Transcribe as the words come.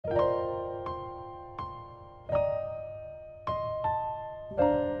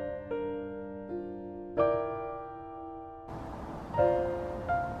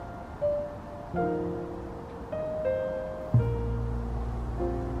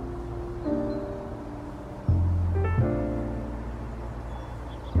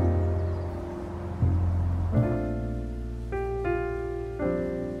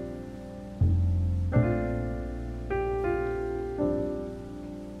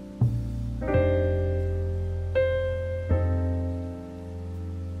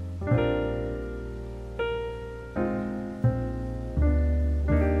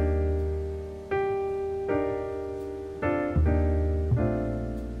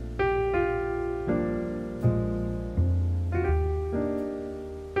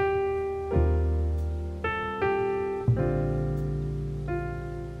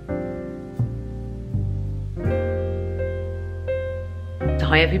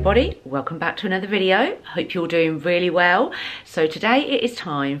Hi everybody, welcome back to another video. Hope you're doing really well. So today it is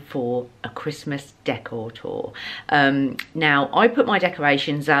time for a Christmas decor tour. Now I put my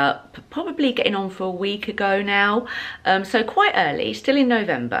decorations up probably getting on for a week ago now, so quite early, still in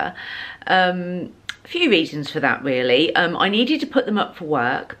November. A few reasons for that really. I needed to put them up for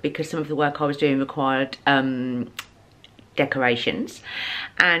work because some of the work I was doing required decorations,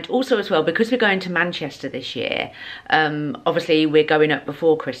 and also as well because we're going to Manchester this year. Obviously we're going up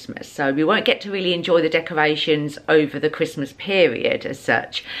before Christmas, so we won't get to really enjoy the decorations over the Christmas period as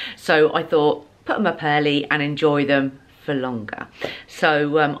such, so I thought put them up early and enjoy them for longer.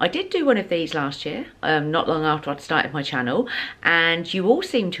 So I did do one of these last year, not long after I'd started my channel, and you all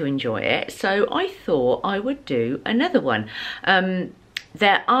seemed to enjoy it, so I thought I would do another one.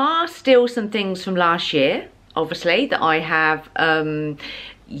 There are still some things from last year obviously that I have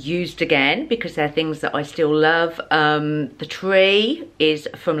used again because they're things that I still love. The tree is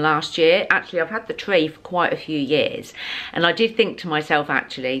from last year. Actually, I've had the tree for quite a few years, and I did think to myself,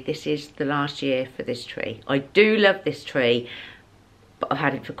 actually this is the last year for this tree. I do love this tree, but I've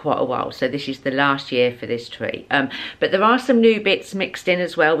had it for quite a while, so this is the last year for this tree. But there are some new bits mixed in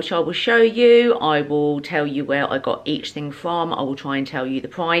as well, which I will show you. I will tell you where I got each thing from. I will try and tell you the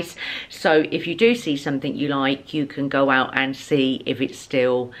price, so if you do see something you like, you can go out and see if it's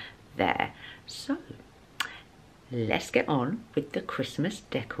still there. So let's get on with the Christmas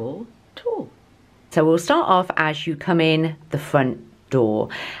decor tour. So we'll start off as you come in the front door,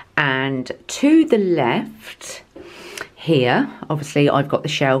 and to the left here, obviously I've got the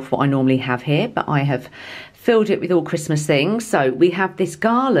shelf, what I normally have here, but I have filled it with all Christmas things. So we have this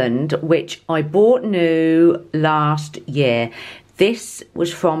garland, which I bought new last year. This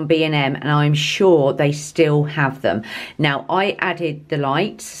was from B&M, and I'm sure they still have them. Now, I added the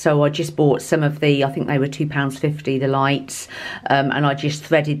lights, so I just bought some of the, I think they were £2.50, the lights, and I just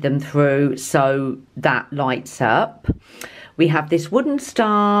threaded them through so that lights up. We have this wooden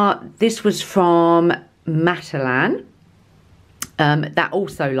star. This was from Matalan. That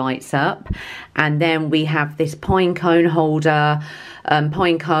also lights up, and then we have this pine cone holder,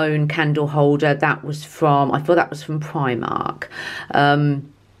 pine cone candle holder. That was from, I thought that was from Primark.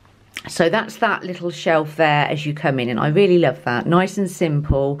 So that's that little shelf there as you come in, and I really love that. Nice and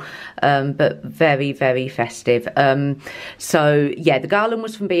simple, but very, very festive. So yeah, the garland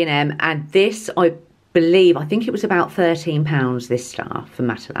was from B&M, and this, I believe, I think it was about £13, this star from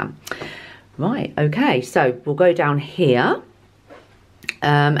Matalan. Right, okay, so we'll go down here.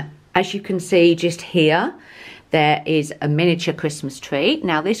 As you can see just here, there is a miniature Christmas tree.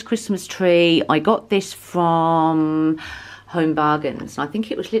 Now this Christmas tree, I got this from Home Bargains. I think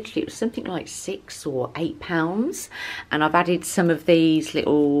it was literally, it was something like £6 or £8, and I've added some of these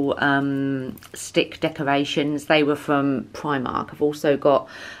little stick decorations. They were from Primark. I've also got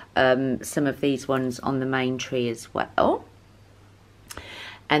some of these ones on the main tree as well.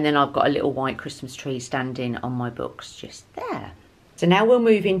 And then I've got a little white Christmas tree standing on my books just there. So now we'll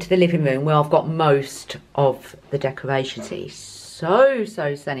move into the living room where I've got most of the decorations. It's so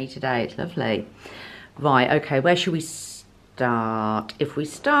sunny today, it's lovely. Right, okay, where should we start? If we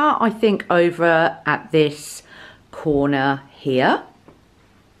start, I think, over at this corner here.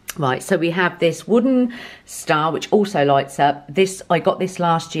 Right, so we have this wooden star which also lights up. This, I got this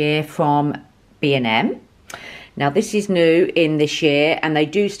last year from B&M. Now this is new in this year, and they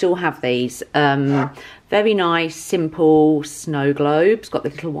do still have these. Very nice, simple snow globes. Got the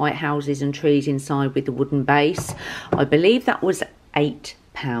little white houses and trees inside with the wooden base. I believe that was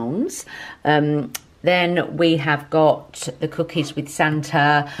 £8. Then we have got the cookies with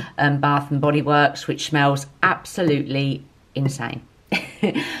Santa, Bath and Body Works, which smells absolutely insane.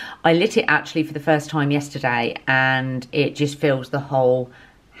 I lit it actually for the first time yesterday, and it just fills the whole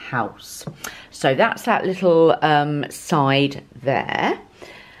house. So that's that little side there.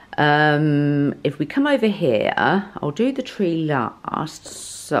 If we come over here, I'll do the tree last.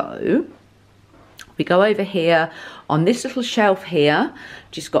 So we go over here on this little shelf here,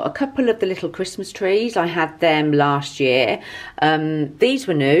 just got a couple of the little Christmas trees. I had them last year. These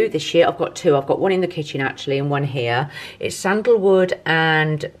were new this year. I've got two. I've got one in the kitchen actually and one here. It's sandalwood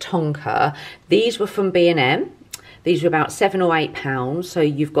and tonka. These were from B&M. These were about £7 or £8, so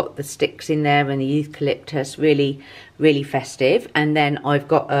you've got the sticks in there and the eucalyptus, really, really festive. And then I've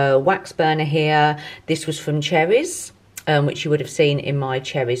got a wax burner here. This was from Cherries, which you would have seen in my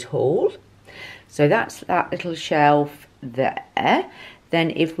Cherries haul. So that's that little shelf there. Then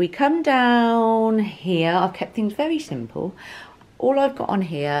if we come down here, I've kept things very simple. all I've got on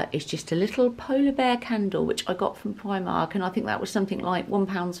here is just a little polar bear candle, which I got from Primark, and I think that was something like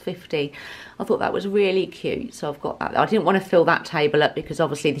 £1.50. I thought that was really cute, so I've got that. I didn't want to fill that table up because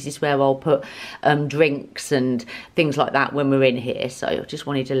obviously this is where I'll put drinks and things like that when we're in here, so I just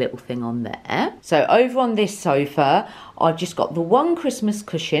wanted a little thing on there. So over on this sofa, I've just got the one Christmas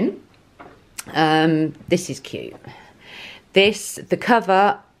cushion. This is cute. The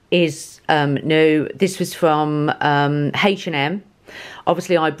cover is new. This was from H&M.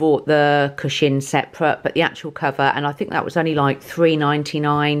 Obviously I bought the cushion separate, but the actual cover, and I think that was only like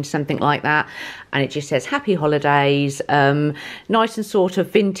 £3.99, something like that, and it just says happy holidays. Nice and sort of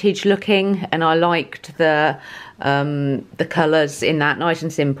vintage looking, and I liked the colours in that. Nice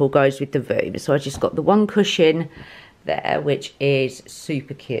and simple, goes with the room. So I just got the one cushion there, which is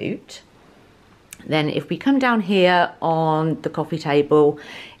super cute. Then if we come down here on the coffee table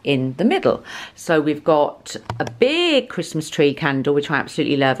in the middle, so we've got a big Christmas tree candle, which I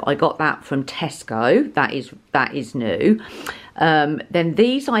absolutely love. I got that from Tesco. That is new. Then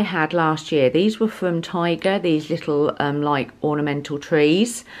these I had last year. These were from Tiger, these little like ornamental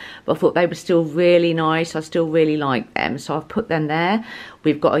trees, but I thought they were still really nice. I still really like them, so I've put them there.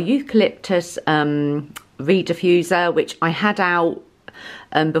 We've got a eucalyptus reed diffuser, which I had out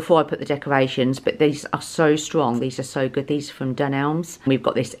before I put the decorations, but these are so strong. These are so good. These are from Dunelm's. We've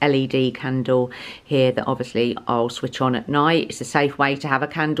got this LED candle here that obviously I'll switch on at night. It's a safe way to have a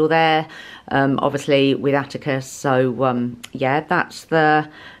candle there, obviously with Atticus. So yeah, that's the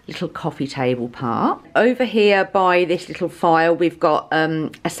little coffee table part. Over here by this little file, we've got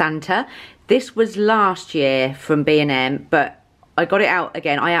a Santa. This was last year from B&M, but I got it out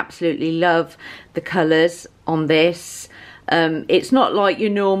again. I absolutely love the colours on this. It's not like your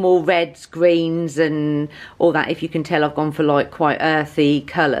normal reds, greens and all that. If you can tell, I've gone for like quite earthy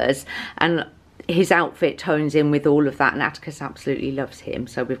colours, and his outfit tones in with all of that, and Atticus absolutely loves him.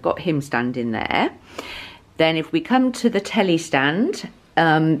 So we've got him standing there. Then if we come to the telly stand,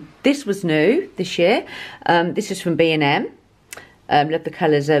 this was new this year. This is from B&M. Love the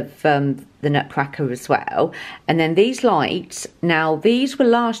colours of the Nutcracker as well. And then these lights, now these were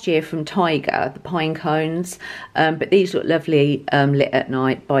last year from Tiger, the pine cones, but these look lovely lit at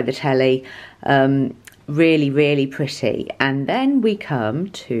night by the telly. Really, really pretty. And then we come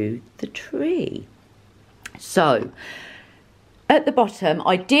to the tree. So at the bottom,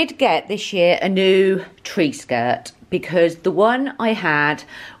 I did get this year a new tree skirt, because the one I had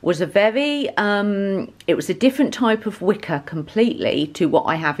was a very, it was a different type of wicker completely to what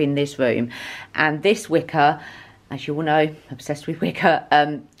I have in this room. And this wicker, as you all know, obsessed with wicker,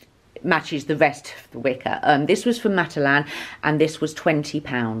 matches the rest of the wicker. This was from Matalan, and this was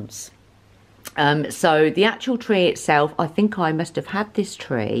 £20. So the actual tree itself, I think I must have had this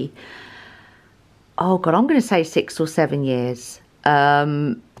tree, oh God, I'm going to say 6 or 7 years.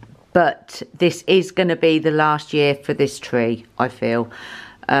 But this is going to be the last year for this tree, I feel.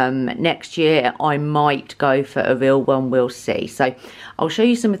 Next year I might go for a real one, we'll see. So I'll show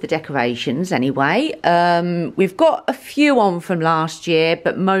you some of the decorations anyway. We've got a few on from last year,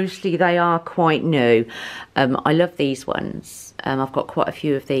 but mostly they are quite new. I love these ones. I've got quite a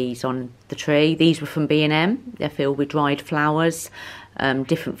few of these on the tree. These were from B&M. They're filled with dried flowers,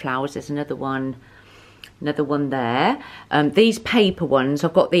 different flowers. There's another one there. These paper ones,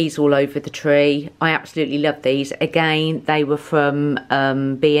 I've got these all over the tree. I absolutely love these. Again, they were from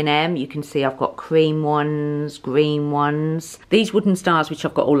B&M. You can see I've got cream ones, green ones. These wooden stars, which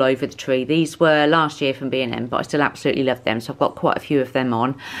I've got all over the tree, these were last year from B&M, but I still absolutely love them. So I've got quite a few of them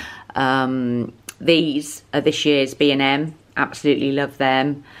on. These are this year's B&M. Absolutely love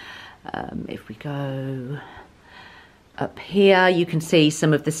them. If we go up here, you can see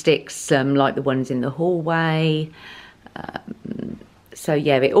some of the sticks, like the ones in the hallway. So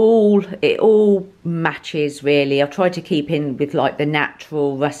yeah, it all matches really. I've tried to keep in with like the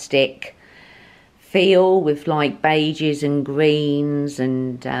natural rustic feel with like beiges and greens,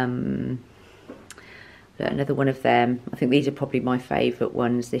 and another one of them. I think these are probably my favourite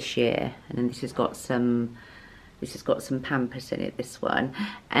ones this year. And then this has got some pampas in it, this one.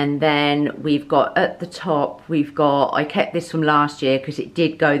 And then we've got at the top, I kept this from last year because it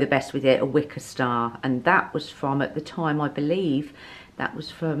did go the best with it, a wicker star. And that was from, at the time, I believe, that was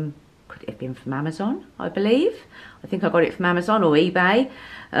from, could it have been from Amazon, I believe. I think I got it from Amazon or eBay.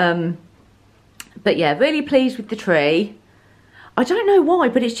 But yeah, really pleased with the tree. I don't know why,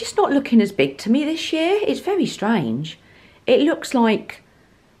 but it's just not looking as big to me this year. It's very strange. It looks like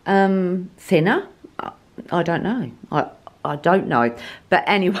thinner. I don't know. I don't know. But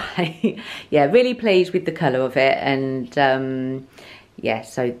anyway, yeah, really pleased with the colour of it. And yeah,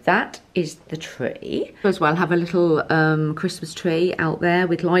 so that is the tree. As well, have a little Christmas tree out there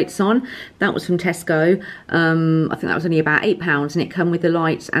with lights on. That was from Tesco. I think that was only about £8, and it come with the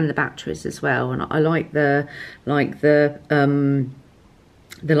lights and the batteries as well. And I like the light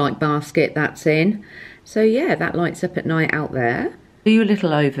basket that's in. So yeah, that lights up at night out there. Do you a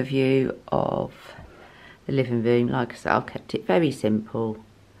little overview of the living room. Like I said, I've kept it very simple,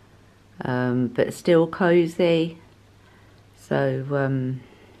 but still cosy. So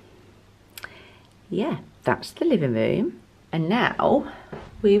yeah, that's the living room. And now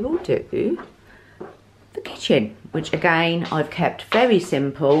we will do the kitchen, which again I've kept very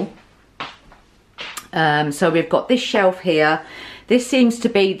simple. So we've got this shelf here. This seems to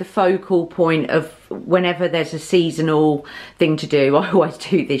be the focal point of whenever there's a seasonal thing to do. I always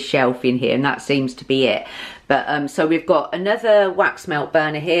do this shelf in here, and that seems to be it. But so we've got another wax melt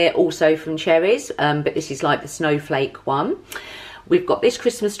burner here, also from Cherries, but this is like the snowflake one. We've got this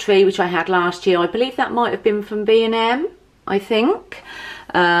Christmas tree, which I had last year. I believe that might have been from B&M, I think.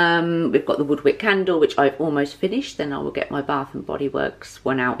 We've got the woodwick candle, which I've almost finished. Then I will get my Bath and Body Works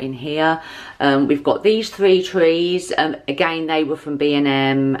one out in here. We've got these 3 trees. Again, they were from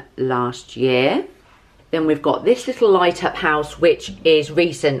B&M last year. Then we've got this little light up house, which is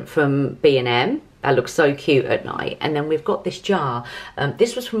recent from B&M. That looks so cute at night. And then we've got this jar.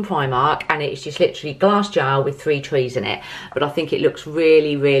 This was from Primark, and it's just literally a glass jar with 3 trees in it. But I think it looks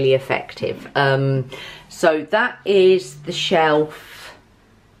really, really effective. So that is the shelf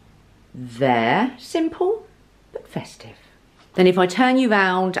there. Simple but festive. Then if I turn you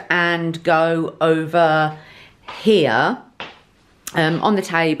round and go over here, on the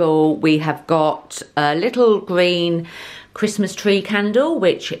table we have got a little green Christmas tree candle,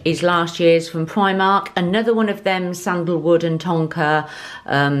 which is last year's from Primark. Another one of them sandalwood and tonka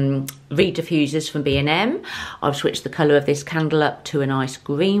reed diffusers from B&M. I've switched the colour of this candle up to a nice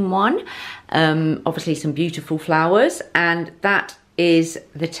green one. Obviously some beautiful flowers, and that is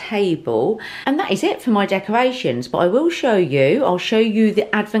the table. And that is it for my decorations. But I will show you, I'll show you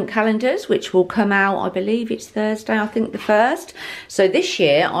the advent calendars, which will come out, I believe it's Thursday, I think the 1st. So this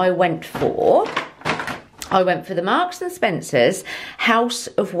year I went for the Marks and Spencer's House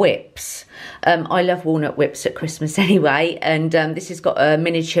of Whips. I love walnut whips at Christmas anyway, and this has got a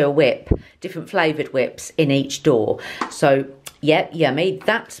miniature whip, different flavoured whips in each door. So, yeah, yummy.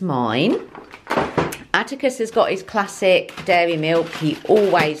 That's mine. Atticus has got his classic dairy milk. He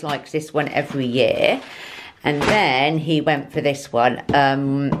always likes this one every year. And then he went for this one.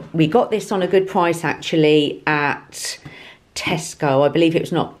 We got this on a good price actually at Tesco. I believe it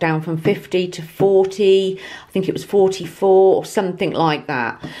was knocked down from 50 to 40. I think it was 44 or something like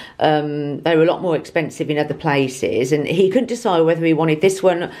that. They were a lot more expensive in other places, and he couldn't decide whether he wanted this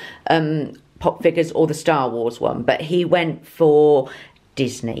one, Pop Figures, or the Star Wars one, but he went for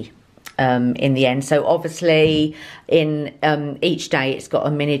Disney in the end. So obviously in each day it's got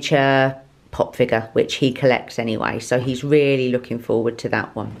a miniature pop figure, which he collects anyway, so he's really looking forward to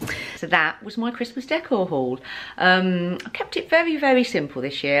that one. So that was my Christmas decor haul. I kept it very, very simple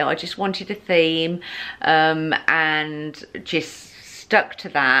this year. I just wanted a theme, and just stuck to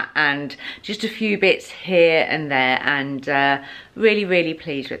that, and just a few bits here and there, and really, really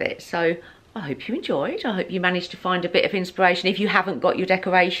pleased with it. So I hope you enjoyed. I hope you managed to find a bit of inspiration if you haven't got your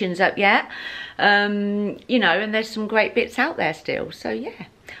decorations up yet. You know, and there's some great bits out there still. So yeah,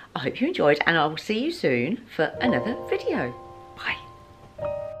 I hope you enjoyed, and I will see you soon for another video.